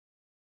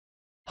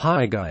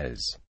Hi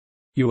guys.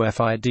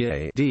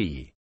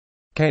 UFIDA.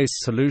 Case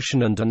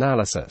Solution and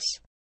Analysis.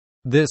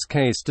 This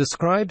case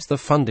describes the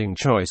funding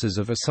choices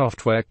of a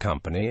software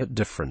company at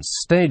different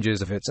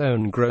stages of its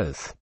own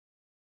growth.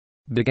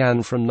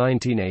 Began from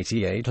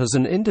 1988 as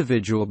an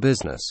individual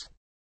business.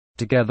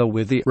 Together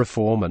with the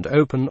reform and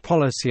open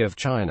policy of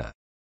China,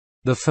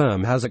 the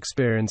firm has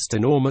experienced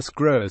enormous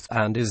growth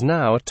and is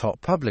now a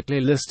top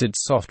publicly listed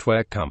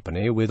software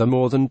company with a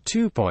more than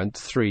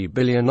 2.3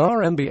 billion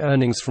RMB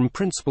earnings from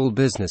principal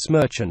business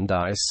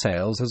merchandise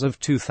sales as of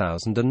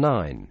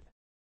 2009.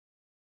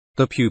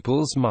 The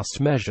pupils must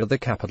measure the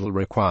capital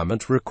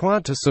requirement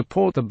required to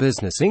support the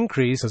business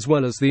increase as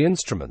well as the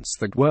instruments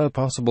that were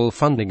possible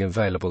funding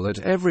available at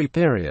every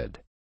period,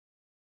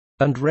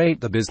 and rate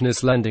the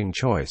business lending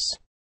choice.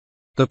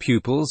 The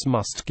pupils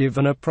must give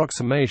an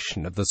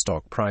approximation of the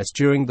stock price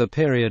during the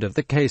period of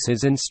the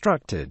cases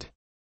instructed.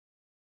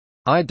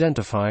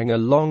 Identifying a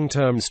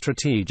long-term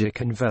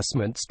strategic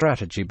investment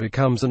strategy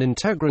becomes an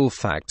integral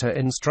factor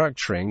in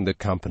structuring the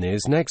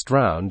company's next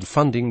round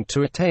funding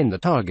to attain the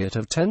target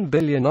of 10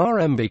 billion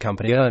RMB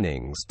company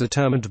earnings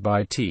determined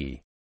by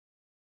T.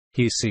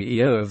 He,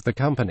 CEO of the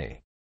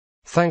company.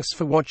 Thanks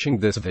for watching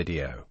this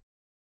video.